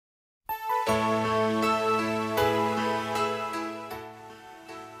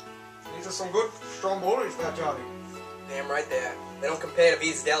are some good strombolis, Fat Johnny. Damn right they are. They don't compare to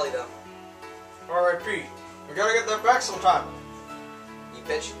V's Deli though. Alright, Pete. We gotta get that back sometime. You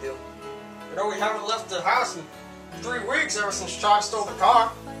bet you do. You know, we haven't left the house in 3 weeks ever since Charles stole the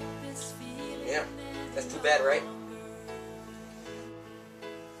car. Yeah, that's too bad, right?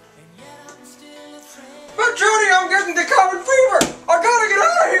 Fat Johnny, I'm getting the cabin fever! I gotta get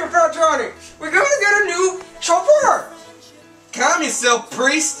out of here, Fat Johnny! We gotta get a new chauffeur! Calm yourself,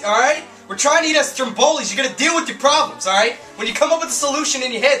 priest, alright? We're trying to eat us strombolis. You gotta deal with your problems, alright? When you come up with a solution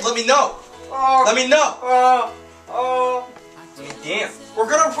in your head, let me know. Let me know. Damn. We're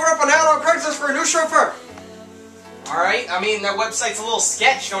gonna put up an ad on Craigslist for a new chauffeur. Alright, I mean, that website's a little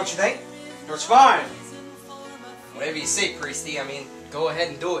sketch, don't you think? It's fine. Whatever you say, priesty, I mean, go ahead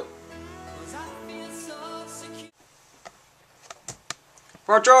and do it.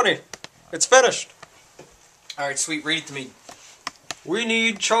 Fat Johnny, it's finished. Alright, sweet, read it to me. We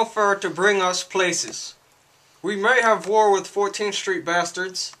need chauffeur to bring us places. We may have war with 14th Street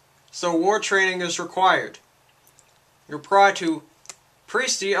bastards, so war training is required. Reply to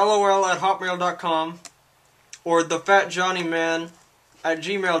priestylol@hotmail.com or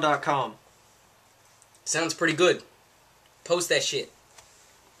thefatjohnnyman@gmail.com. Sounds pretty good. Post that shit.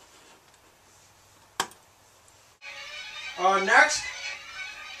 Next.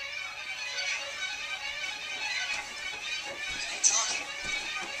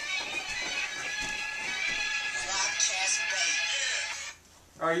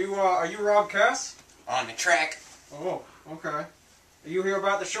 Are you Rob Cass? On the track. Oh, okay. Are you here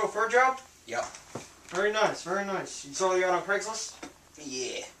about the chauffeur job? Yep. Very nice, very nice. You saw the ad on Craigslist?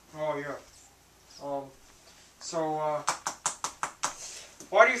 Yeah. Oh, yeah.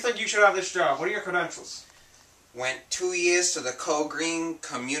 Why do you think you should have this job? What are your credentials? Went 2 years to the Green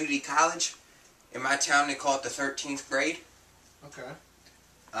Community College. In my town, they call it the 13th grade. Okay.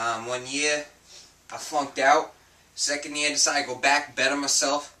 1 year, I flunked out. 2nd year, I decided to go back, better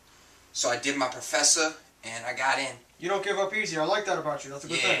myself. So I did my professor, and I got in. You don't give up easy. I like that about you. That's a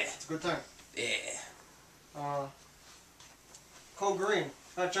good thing. It's a good thing. Yeah. Green.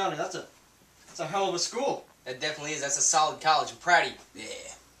 Fat Johnny, that's a hell of a school. That definitely is. That's a solid college. I'm proud of you.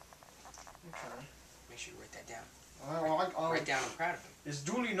 Yeah. Okay. Make sure you write that down. Write down I'm proud of him. It's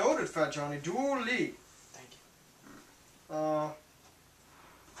duly noted, Fat Johnny. Duly. Thank you.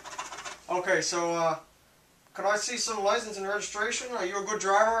 Okay, so, can I see some license and registration? Are you a good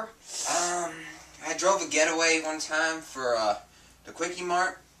driver? I drove a getaway one time for, the Quickie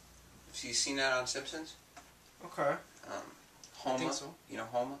Mart. Have you seen that on Simpsons? Okay. Homer. I think so. You know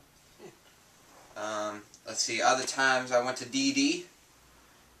Homer? Yeah. Let's see, other times I went to DD.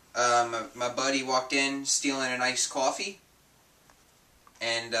 My buddy walked in stealing an iced coffee.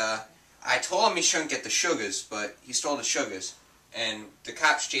 And, I told him he shouldn't get the sugars, but he stole the sugars. And the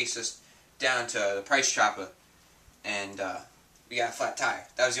cops chased us down to the Price Chopper. And, we got a flat tire.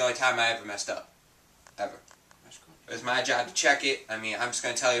 That was the only time I ever messed up. Ever. It was my job to check it. I mean, I'm just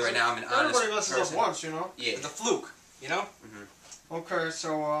going to tell you right now, I'm an honest Everybody messes person. up once, you know? Yeah. It's a fluke, you know? Mm-hmm. Okay,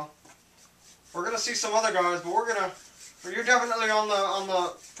 so, we're gonna see some other guys, but you're definitely on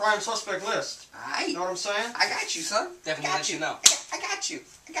the prime suspect list. Aight. You know what I'm saying? I got you, son. Definitely let you know. I got you.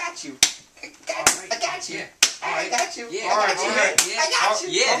 I got you. I Alright. got you. Yeah. I got you. Yeah. I got you, man. Yeah. I got you.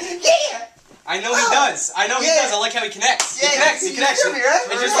 Yeah. Yeah. I know he does. I know he does. I like how he connects. Yeah, He connects. you feel me, right?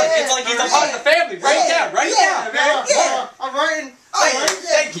 It's just like it's like he's a part of the family. Write it down. Write it down, man. Yeah. I'm writing.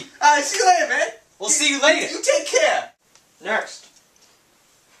 Thank you. Alright, see you later, man. We'll see you later. You take care. Next.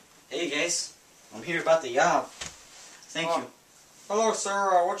 Hey guys, I'm here about the job. Thank you. Hello,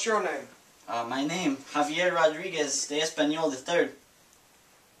 sir. What's your name? My name, Javier Rodriguez de Español III.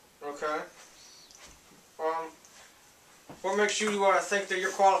 Okay. What makes you think that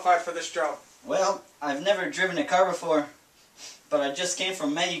you're qualified for this job? Well, I've never driven a car before, but I just came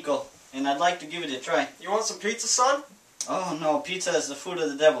from Mexico, and I'd like to give it a try. You want some pizza, son? Oh no, pizza is the food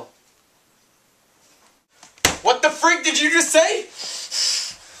of the devil. What the freak did you just say?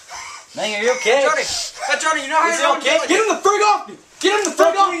 Man, are you okay? Johnny, you know how Is you're it okay? Get him the freak off me! Get him the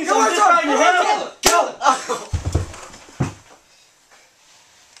freak off me! Please, I'm just trying to help. Kill him!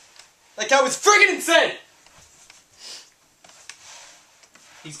 That guy was friggin' insane!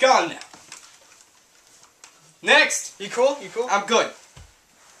 He's gone now. Next! You cool? You cool? I'm good.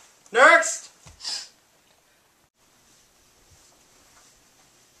 Next!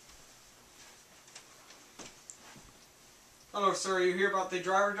 Hello, sir. Are you here about the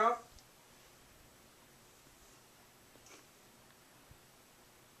driver job?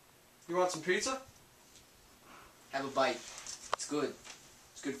 You want some pizza? Have a bite. It's good.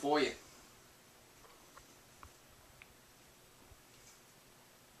 It's good for you.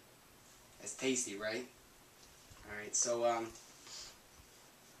 It's tasty, right? Alright, so,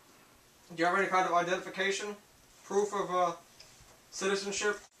 Do you have any kind of identification? Proof of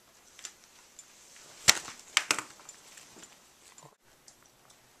citizenship?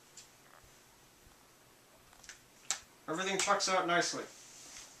 Everything checks out nicely.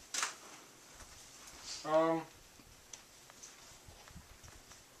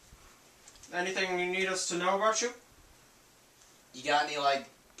 Anything you need us to know about you? you got any, like,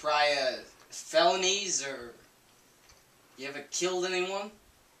 prior felonies, or you ever killed anyone?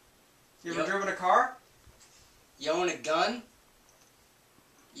 You ever driven a car? You own a gun?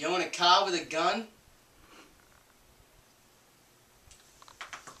 You own a car with a gun?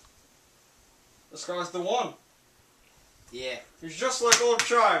 This guy's the one. Yeah, He's just like old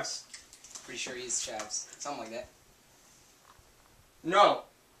Chives. pretty sure he's Chives. Something like that. No.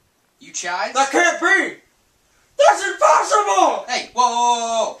 You Chives? That can't be! That's impossible! Hey, whoa, whoa,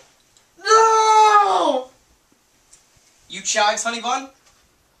 whoa, No! whoa. You Chives, honey bun?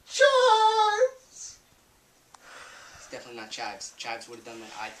 Chives! It's definitely not Chives. Chives would have done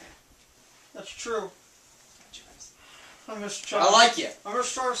that, I think. That's true. Chives. I miss Chives. I like you. I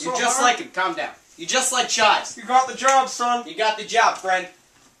miss Chives so You're just hard. like him. Calm down. You're just like Chives. You got the job, son. You got the job, friend.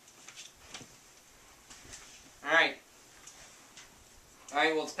 Alright.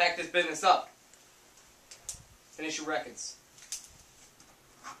 Alright, well, let's pack this business up. Finish your records.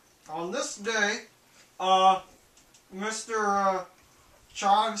 On this day, Mr.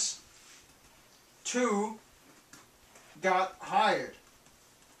 Chives 2 got hired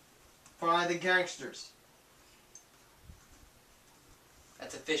by the gangsters.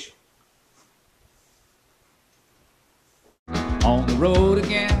 That's official. On the road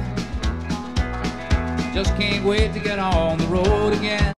again. Just can't wait to get on the road again.